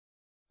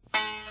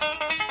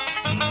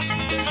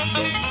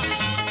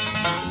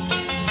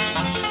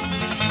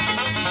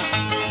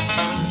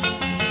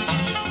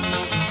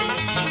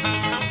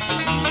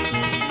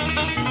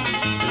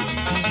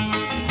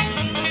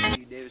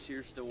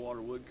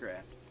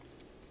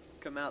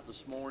come out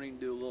this morning,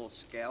 do a little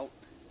scout,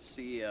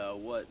 see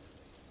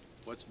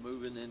what's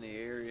moving in the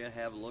area,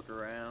 have a look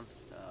around,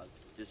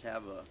 just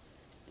have a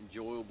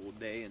enjoyable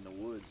day in the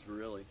woods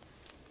really.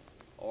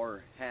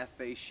 Our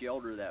half-face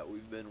shelter that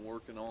we've been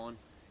working on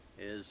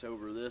is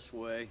over this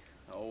way.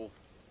 Oh,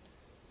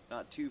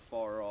 not too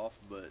far off,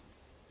 but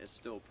it's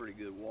still a pretty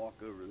good walk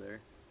over there.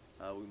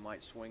 We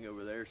might swing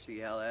over there, see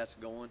how that's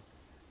going.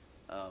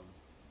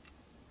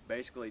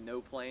 Basically no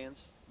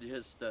plans,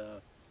 just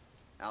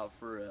out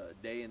for a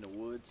day in the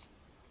woods.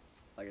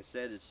 Like I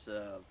said, it's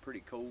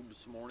pretty cold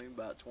this morning,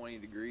 about 20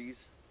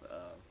 degrees.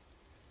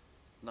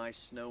 Nice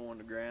snow on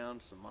the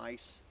ground, some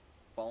ice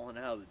falling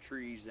out of the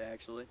trees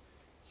actually.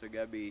 So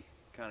gotta be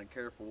kind of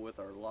careful with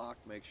our lock,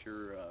 make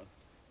sure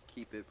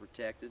keep it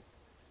protected.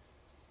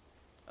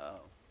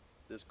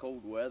 This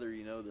cold weather,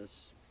 you know,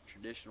 this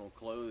traditional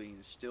clothing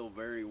is still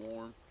very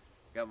warm.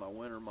 Got my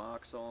winter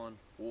mocks on,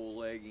 wool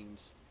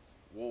leggings,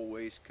 wool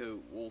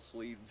waistcoat, wool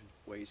sleeved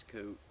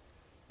waistcoat,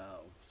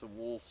 some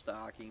wool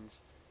stockings,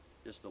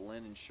 just a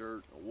linen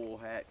shirt, a wool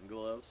hat and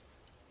gloves.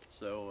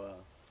 So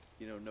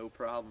you know, no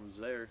problems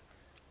there.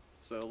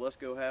 So let's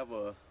go have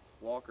a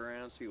walk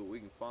around, see what we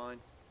can find.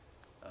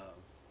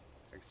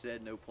 Like I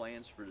said, no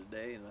plans for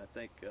today, and I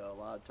think a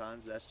lot of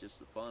times that's just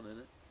the fun in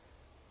it.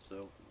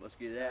 So let's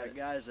get at it.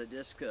 Guys, I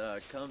just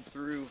come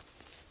through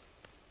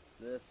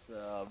this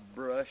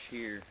brush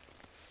here,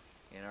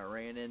 and I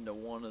ran into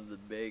one of the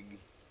big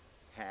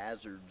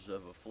hazards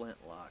of a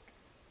flintlock.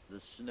 The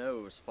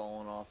snow is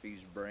falling off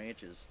these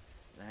branches,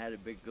 and I had a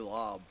big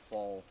glob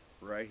fall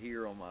right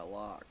here on my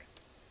lock.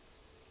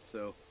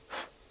 So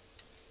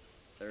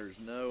there's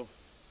no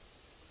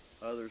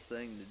other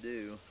thing to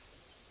do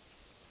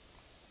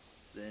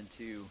than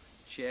to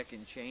check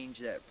and change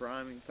that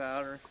priming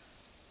powder,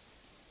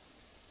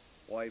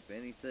 wipe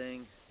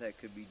anything that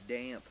could be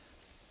damp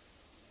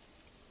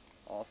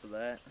off of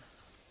that,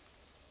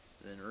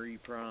 then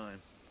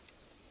re-prime.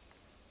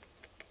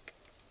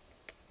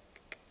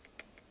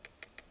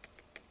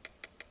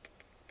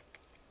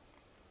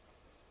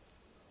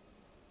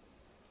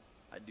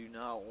 I do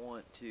not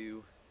want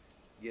to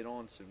get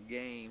on some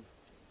game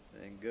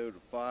and go to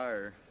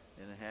fire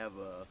and have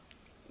a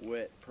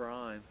wet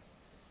prime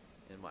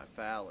in my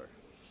fowler,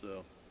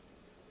 so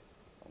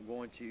I'm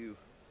going to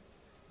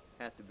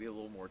have to be a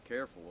little more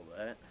careful of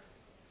that.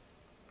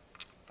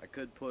 I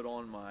could put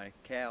on my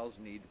cow's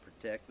knee to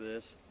protect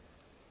this,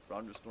 but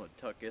I'm just going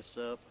to tuck this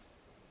up,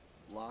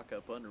 lock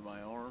up under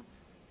my arm,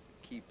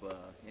 keep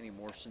any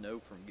more snow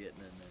from getting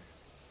in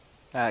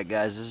there. Alright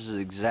guys, this is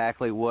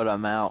exactly what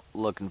I'm out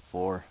looking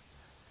for.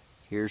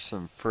 Here's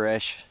some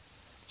fresh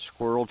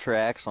squirrel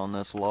tracks on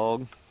this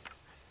log.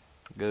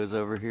 It goes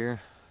over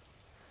here.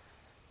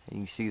 You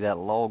can see that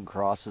log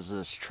crosses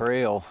this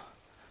trail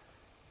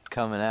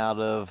coming out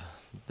of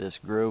this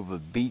grove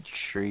of beech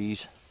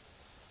trees,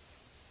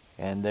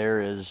 and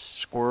there is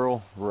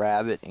squirrel,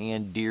 rabbit,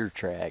 and deer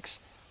tracks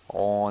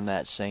all on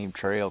that same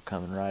trail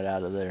coming right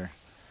out of there.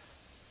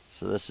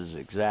 So this is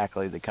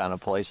exactly the kind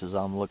of places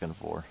I'm looking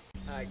for.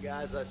 Alright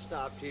guys, I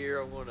stopped here.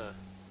 I'm gonna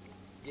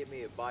get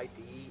me a bite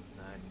to eat,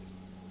 and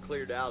I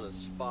cleared out a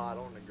spot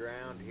on the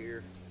ground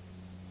here,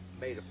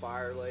 made a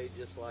fire lay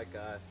just like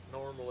I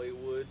normally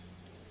would.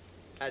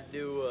 Had to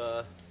do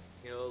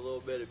you know, a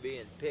little bit of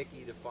being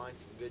picky to find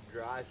some good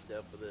dry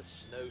stuff with this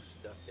snow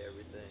stuck to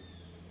everything.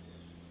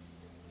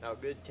 Now,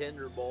 good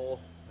tinder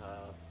bowl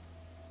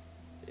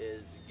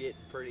is getting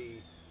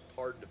pretty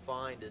hard to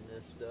find in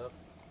this stuff,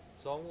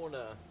 so I'm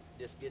gonna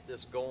just get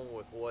this going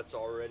with what's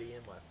already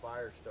in my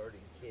fire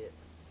starting kit.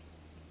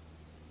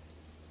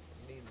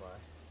 I need my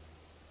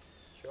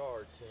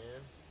char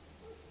tin.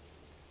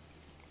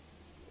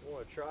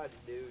 What I tried to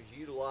do is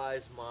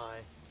utilize my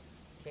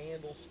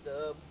candle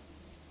stub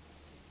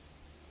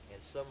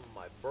and some of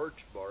my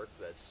birch bark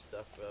that's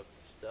stuffed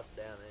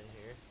down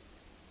in here.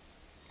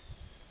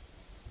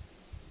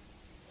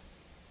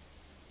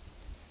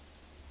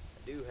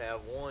 I do have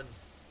one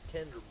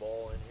tinder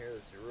ball in here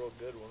that's a real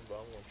good one, but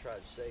I'm going to try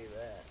to save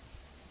that.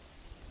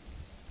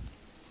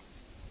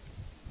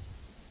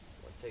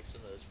 I'm going to take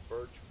some of this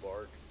birch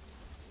bark.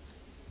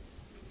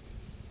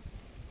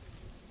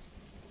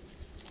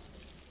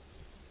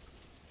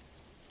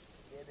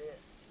 Get it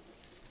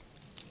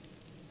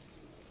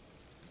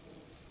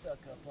stuck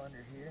up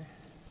under here.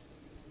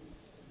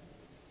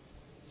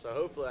 So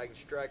hopefully I can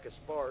strike a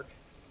spark,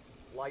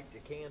 light the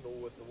candle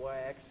with the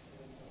wax,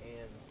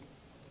 and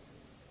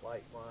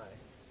light my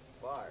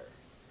fire.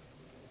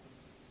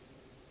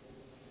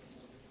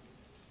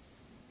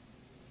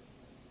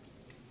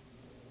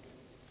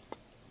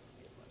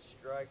 Get my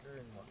striker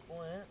and my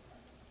flint.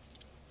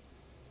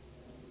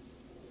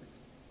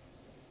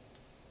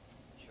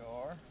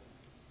 Char.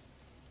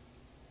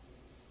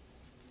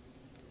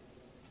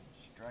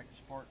 Strike a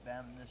spark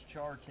down in this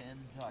char tin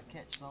until I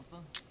catch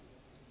something.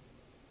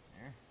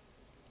 There.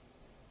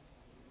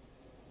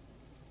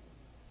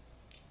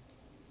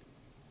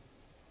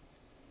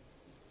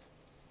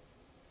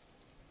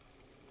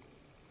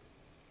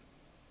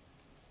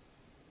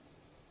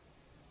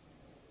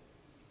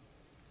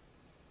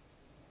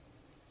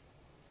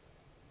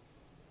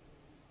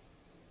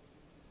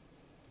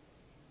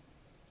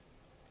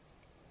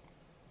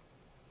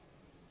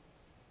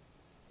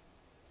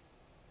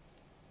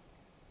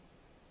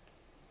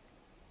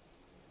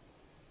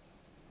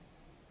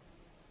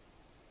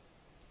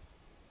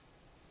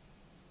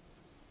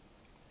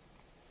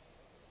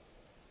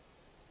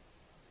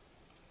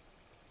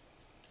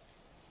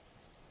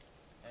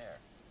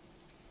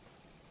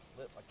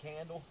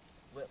 candle,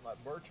 lit my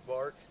birch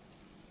bark.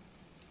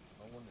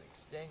 I want to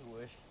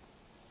extinguish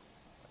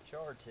my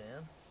char tin.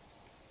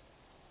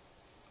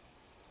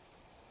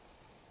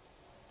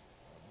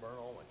 I'll burn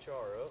all my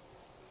char up.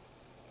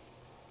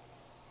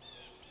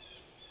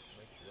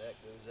 Make sure that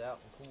goes out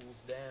and cools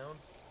down.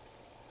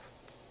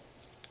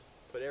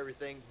 Put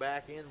everything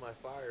back in my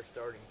fire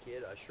starting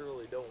kit. I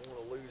surely don't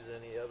want to lose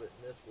any of it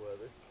in this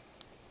weather.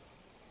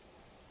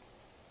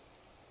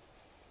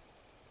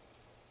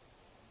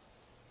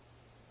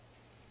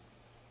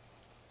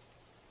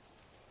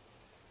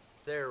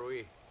 There,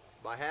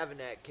 by having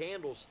that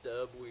candle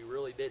stub, we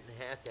really didn't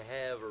have to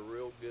have a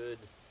real good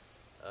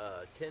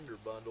tinder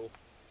bundle.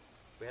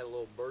 We had a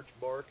little birch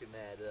bark and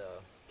that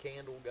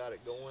candle got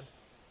it going.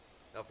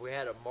 Now if we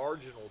had a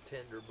marginal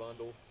tinder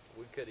bundle,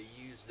 we could have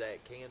used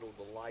that candle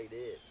to light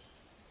it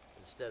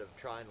instead of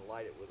trying to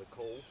light it with a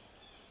coal.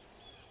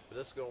 But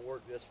this is going to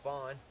work just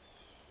fine.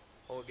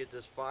 I'm going to get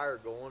this fire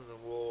going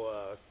and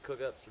we'll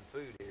cook up some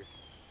food here.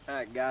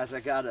 Alright guys, I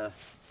got a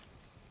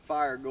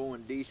fire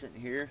going decent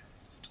here.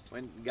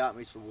 Went and got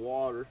me some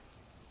water.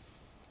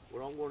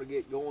 What I'm going to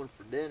get going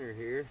for dinner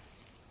here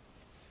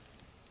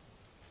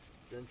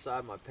is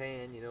inside my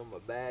pan, you know, my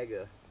bag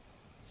of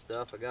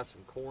stuff. I got some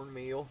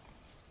cornmeal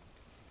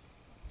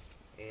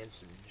and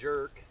some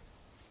jerk.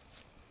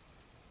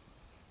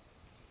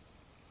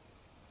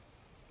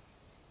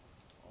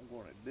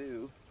 What I'm going to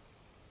do,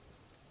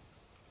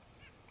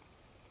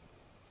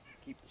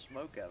 keep the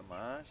smoke out of my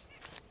eyes.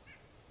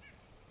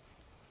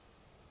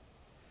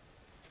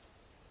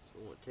 So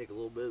I'm going to take a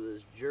little bit of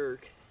this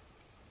jerk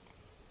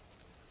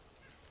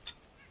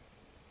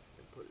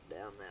and put it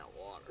down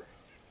that water.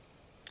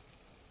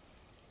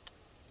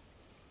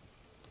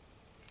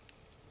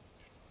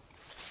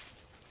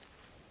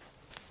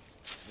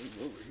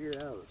 Move over here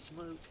out of the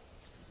smoke.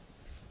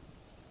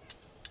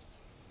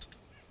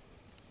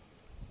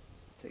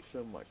 Take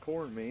some of my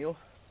cornmeal.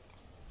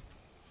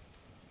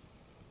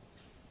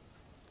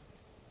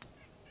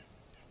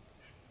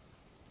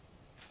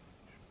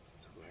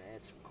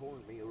 Add some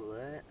cornmeal to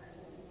that.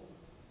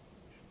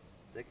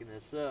 Thicken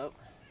this up.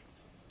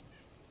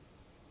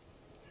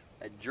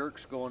 That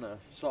jerk's going to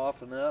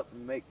soften up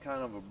and make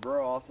kind of a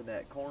broth, and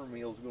that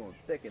cornmeal's going to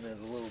thicken it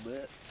a little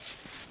bit.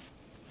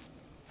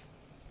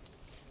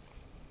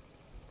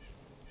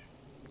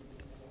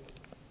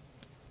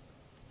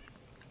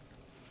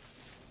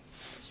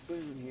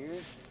 Spoon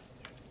here.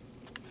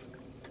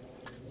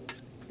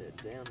 Put that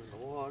down in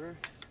the water.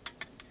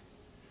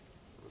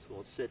 I'm just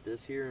going to set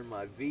this here in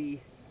my V,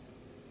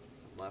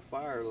 my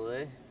fire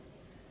lay.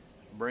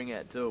 Bring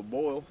that to a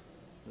boil,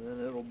 and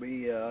then it'll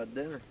be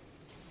dinner.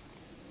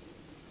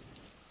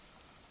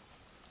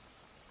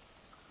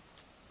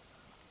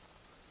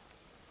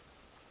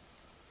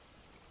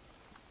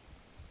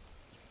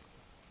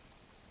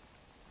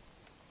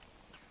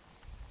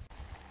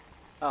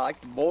 I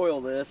like to boil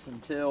this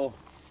until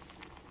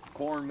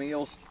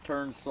cornmeal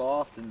turns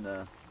soft and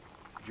the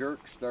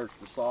jerk starts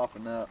to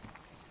soften up.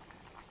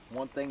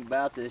 One thing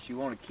about this, you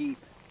want to keep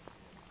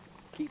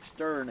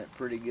stirring it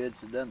pretty good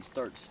so it doesn't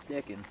start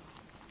sticking.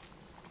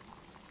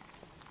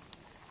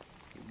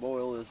 You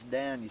boil this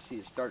down, you see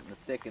it starting to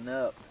thicken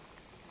up.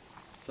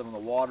 Some of the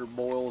water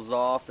boils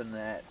off and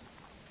that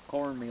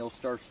cornmeal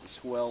starts to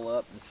swell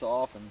up and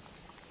soften.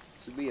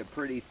 This would be a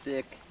pretty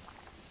thick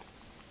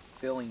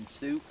filling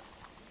soup.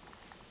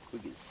 We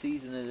could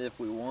season it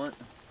if we want.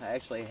 I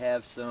actually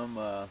have some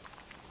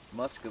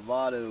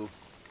muscovado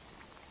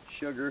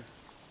sugar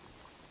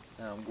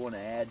I'm going to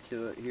add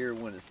to it here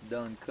when it's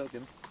done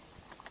cooking.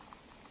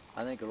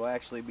 I think it'll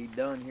actually be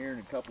done here in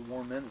a couple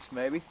more minutes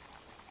maybe.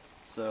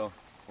 So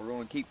we're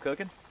going to keep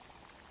cooking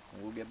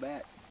and we'll get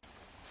back.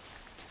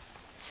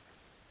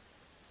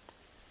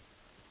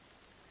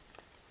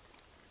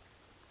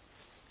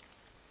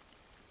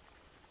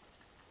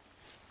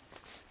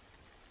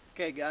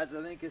 Okay guys,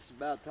 I think it's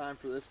about time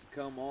for this to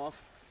come off.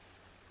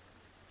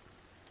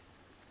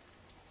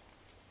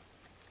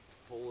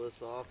 Pull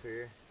this off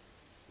here.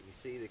 You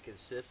see the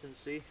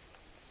consistency?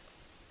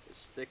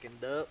 It's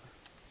thickened up.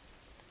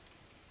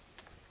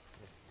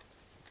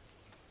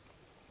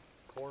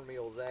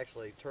 Cornmeal's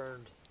actually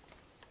turned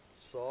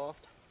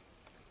soft.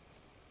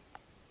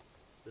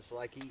 Just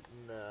like eating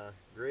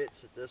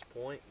grits at this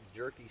point.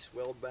 Jerky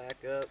swelled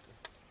back up,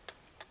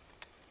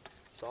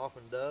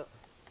 softened up.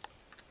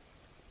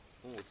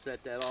 We'll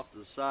set that off to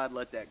the side,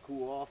 let that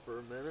cool off for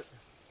a minute.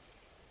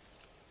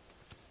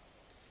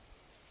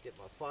 Get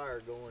my fire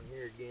going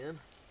here again.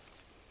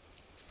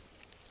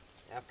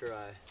 After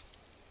I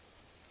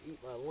eat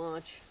my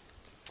lunch,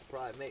 I'll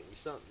probably make me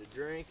something to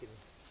drink and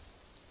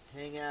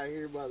hang out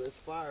here by this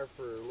fire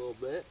for a little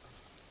bit.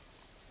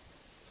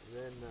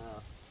 And then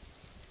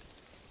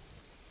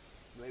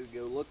maybe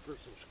go look for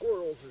some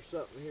squirrels or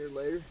something here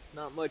later.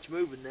 Not much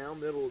moving now,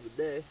 middle of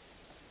the day.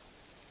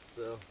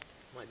 So,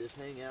 might just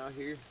hang out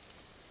here.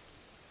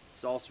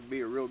 This also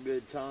be a real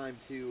good time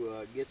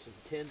to get some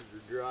tinder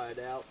dried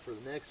out for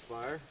the next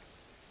fire.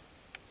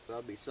 So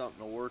that'll be something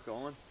to work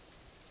on.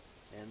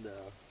 And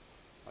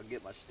I'll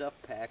get my stuff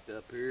packed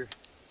up here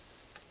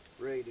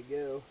ready to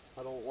go.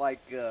 I don't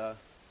like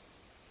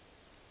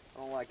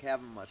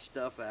having my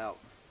stuff out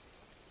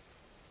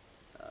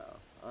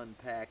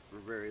unpacked for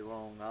very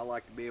long. I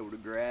like to be able to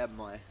grab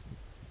my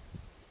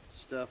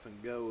stuff and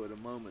go at a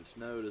moment's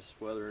notice,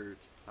 whether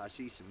I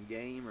see some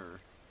game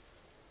or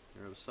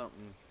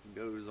something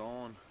goes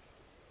on.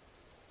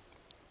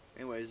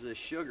 Anyways, this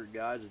sugar,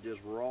 guys, is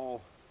just raw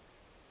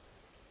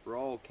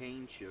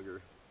cane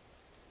sugar.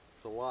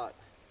 It's a lot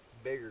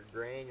bigger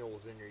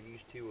granules than you're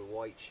used to with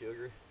white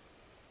sugar.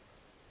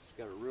 It's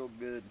got a real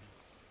good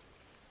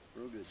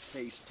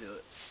taste to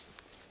it.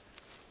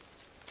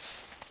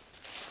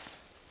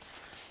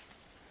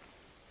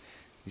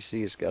 You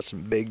see it's got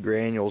some big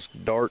granules,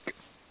 dark.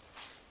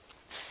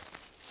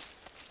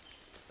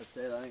 I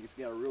said I think it's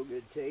got a real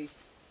good taste.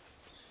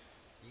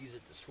 Use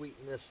it to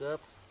sweeten this up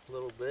a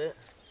little bit.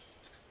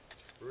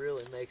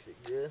 Really makes it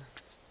good.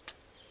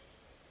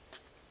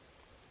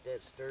 Get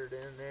that stirred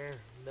in there,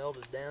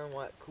 melted down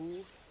while it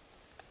cools.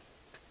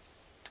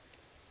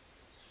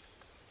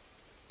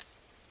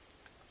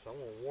 So I'm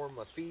gonna warm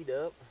my feet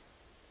up.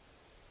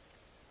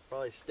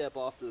 Probably step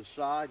off to the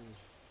side and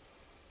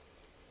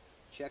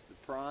check the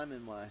prime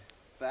in my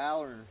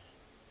Fowler, and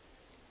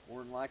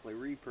more than likely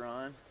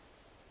reprime.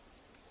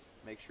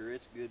 Make sure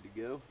it's good to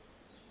go.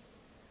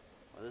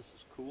 While this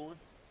is cooling,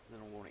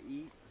 then I'm going to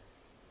eat.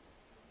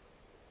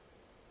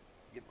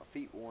 Get my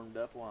feet warmed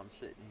up while I'm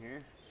sitting here.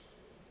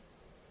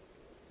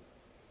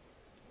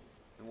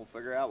 And we'll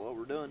figure out what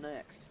we're doing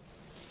next.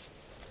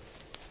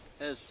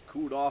 It's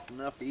cooled off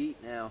enough to eat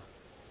now.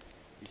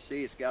 You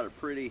see it's got a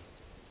pretty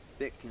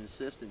thick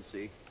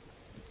consistency.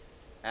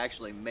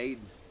 Actually made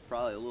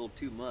probably a little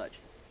too much.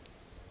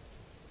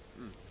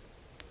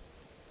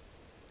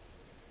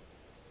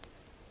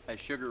 That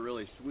sugar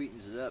really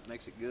sweetens it up,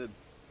 makes it good.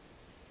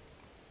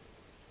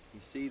 You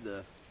see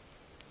the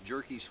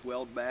jerky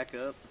swelled back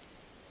up,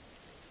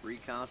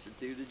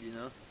 reconstituted, you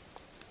know.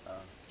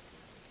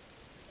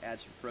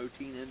 Add some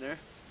protein in there.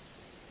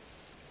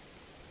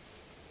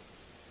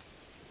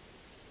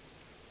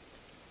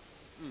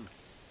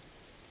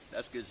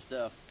 That's good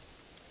stuff.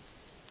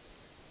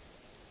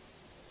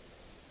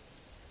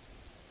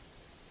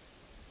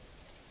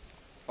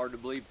 Hard to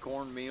believe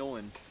cornmeal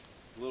and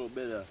a little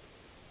bit of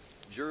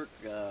jerk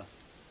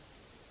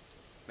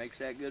makes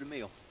that good a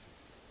meal.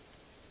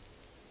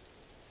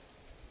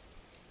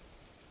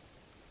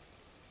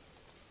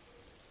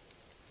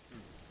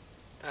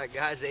 Alright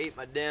guys, I ate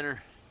my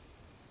dinner.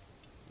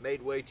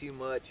 Made way too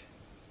much.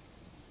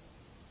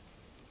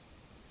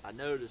 I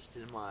noticed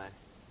in my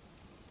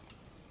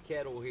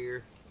kettle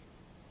here,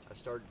 I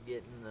started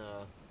getting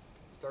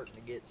starting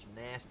to get some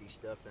nasty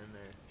stuff in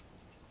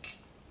there.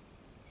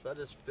 So I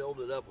just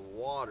filled it up with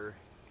water.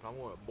 I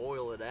want to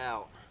boil it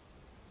out.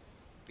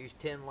 These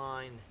tin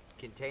line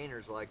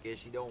containers like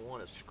this, you don't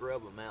want to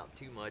scrub them out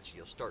too much.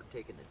 You'll start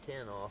taking the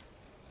tin off.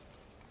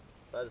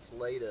 So I just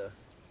laid a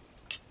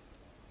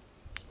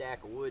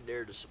stack of wood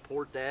there to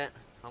support that.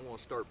 I'm going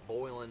to start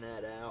boiling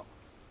that out.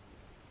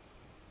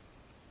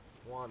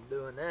 While I'm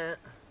doing that,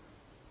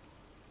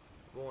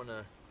 I'm going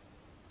to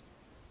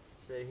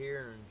sit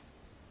here and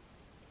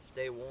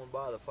stay warm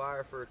by the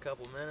fire for a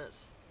couple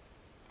minutes.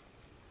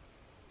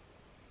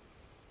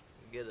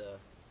 Get a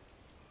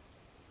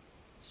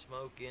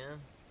smoke in.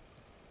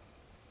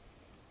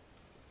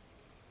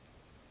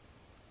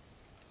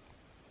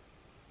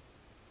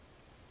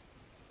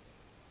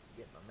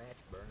 Get my match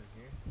burning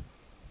here.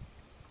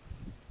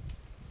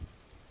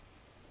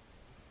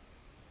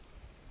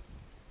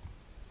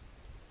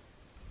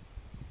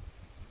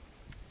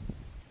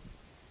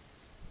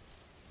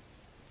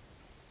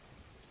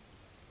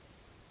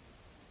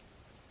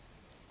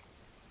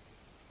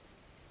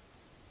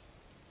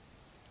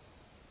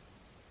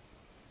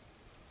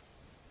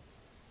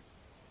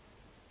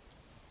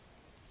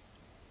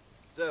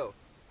 So,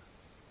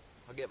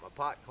 I'll get my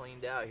pot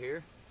cleaned out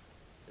here,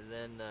 and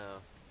then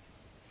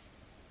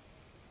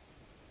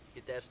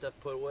get that stuff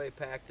put away,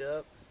 packed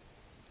up,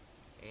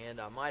 and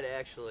I might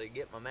actually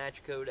get my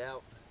match coat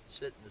out,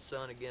 sit in the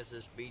sun against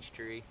this beech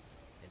tree,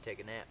 and take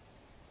a nap.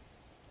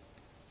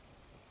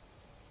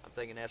 I'm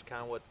thinking that's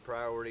kind of what the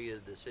priority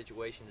of the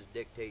situation is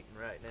dictating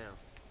right now.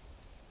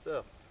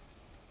 So,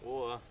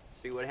 we'll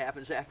see what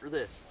happens after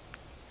this.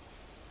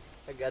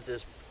 I got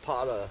this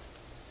pot of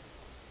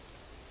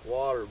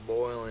water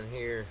boiling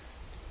here.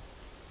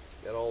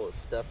 Got all the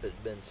stuff that's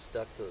been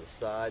stuck to the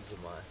sides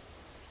of my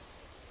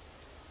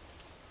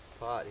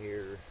pot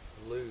here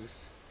loose.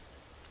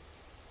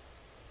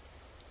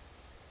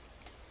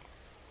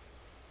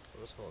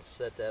 I'm just going to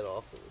set that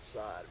off to the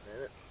side a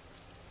minute.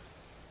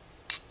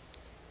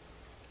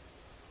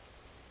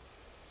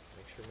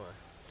 Make sure my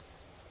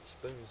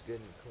spoon's good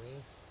and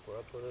clean before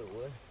I put it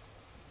away.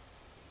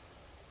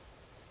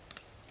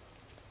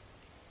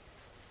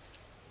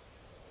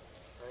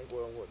 I think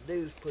what I'm going to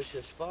do is push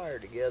this fire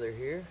together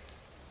here.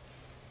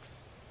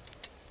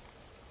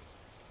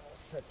 I'll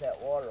set that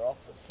water off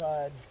the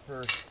side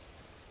for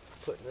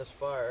putting this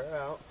fire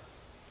out.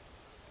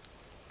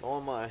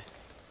 On my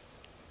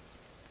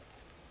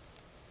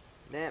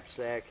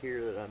knapsack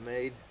here that I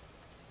made,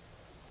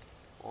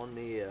 On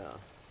the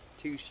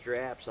two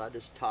straps, I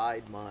just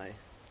tied my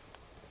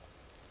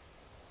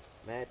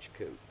match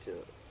coat to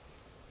it.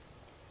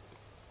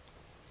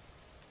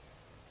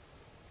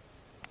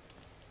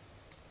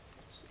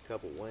 Just a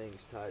couple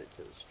wings, tied it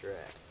to the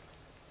strap.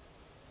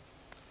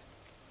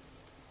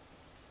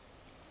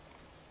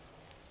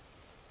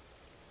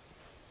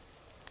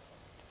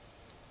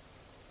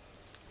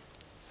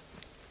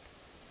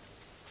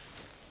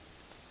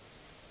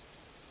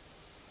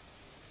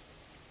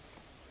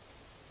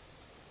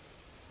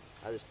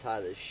 I just tie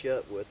this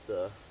shut with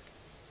the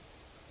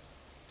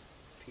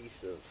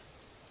piece of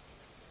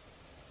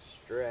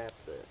strap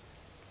that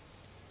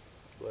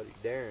Buddy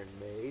Darren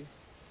made.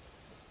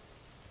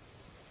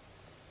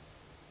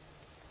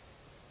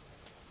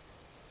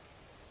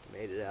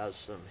 Made it out of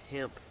some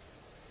hemp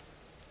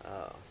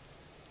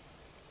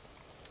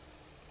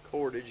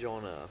cordage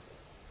on a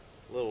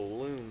little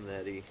loom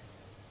that he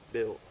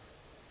built.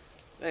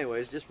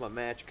 Anyways, just my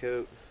match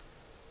coat.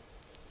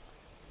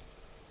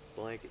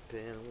 Blanket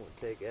pin, I'm going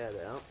to take that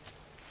out.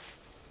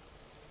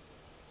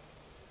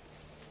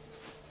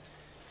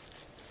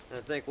 And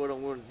I think what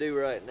I'm going to do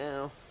right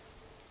now,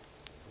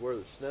 where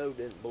the snow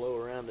didn't blow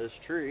around this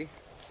tree,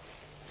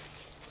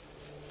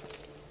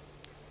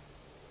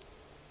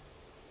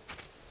 I'm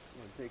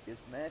going to take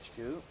this match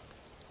coat,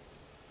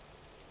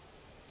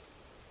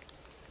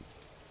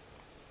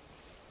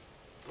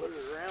 put it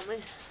around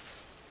me,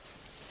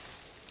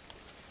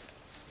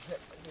 set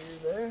my gear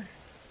there.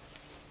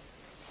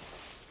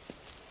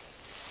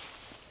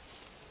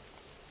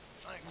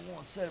 I'm going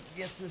to set up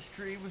against this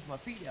tree with my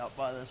feet out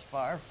by this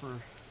fire for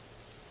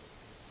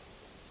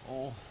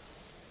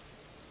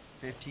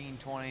 15,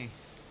 20,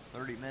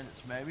 30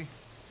 minutes maybe,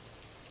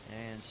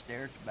 and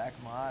stare at the back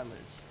of my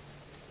eyelids.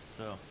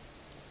 So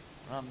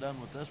when I'm done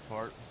with this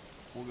part,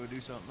 we'll go do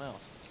something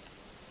else.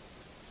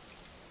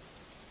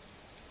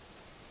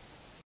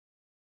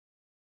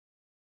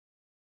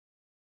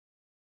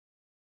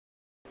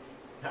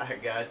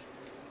 Alright guys,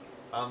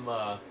 I'm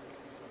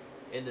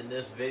ending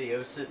this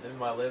video sitting in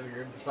my living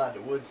room beside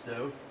the wood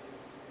stove.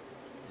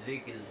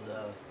 Zeke is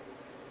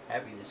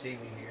happy to see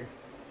me here.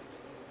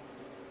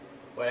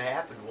 What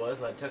happened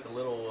was I took a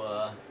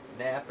little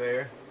nap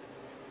there,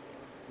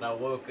 and I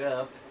woke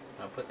up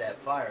and I put that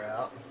fire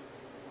out.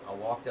 I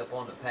walked up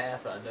on the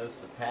path. I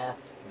noticed the path,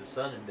 the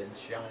sun had been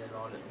shining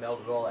on it,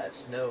 melted all that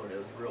snow, and it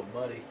was real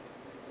muddy.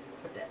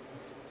 Put that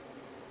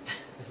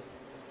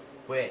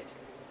wet.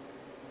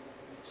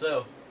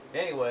 So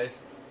anyways,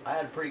 I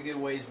had a pretty good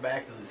ways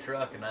back to the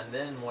truck, and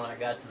then when I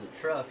got to the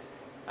truck,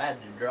 I had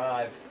to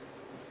drive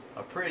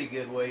a pretty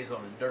good ways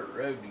on a dirt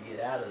road to get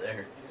out of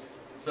there.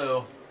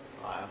 So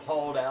I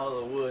hauled out of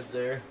the woods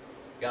there,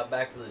 got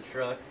back to the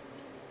truck,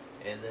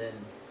 and then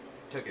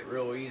took it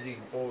real easy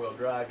in four-wheel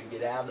drive to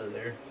get out of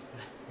there.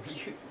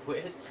 You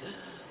quit?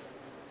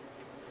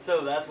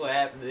 So that's what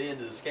happened at the end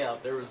of the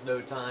scout. There was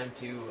no time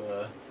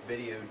to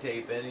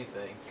videotape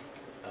anything.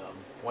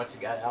 Once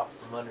it got out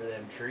from under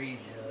them trees,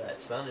 you know, that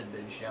sun had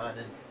been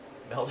shining,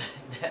 melted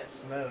that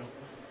snow.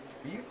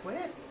 You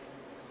quit?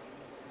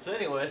 So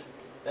anyways,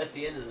 that's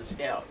the end of the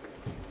scout.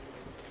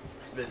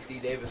 It's been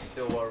Steve Davis,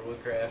 Stillwater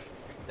Woodcraft.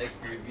 Thank you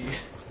for your review.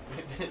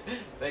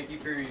 Thank you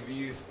for your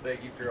reviews.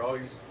 Thank you for all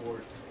your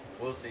support.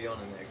 We'll see you on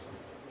the next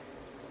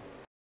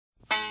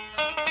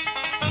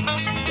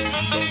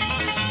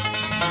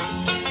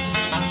one.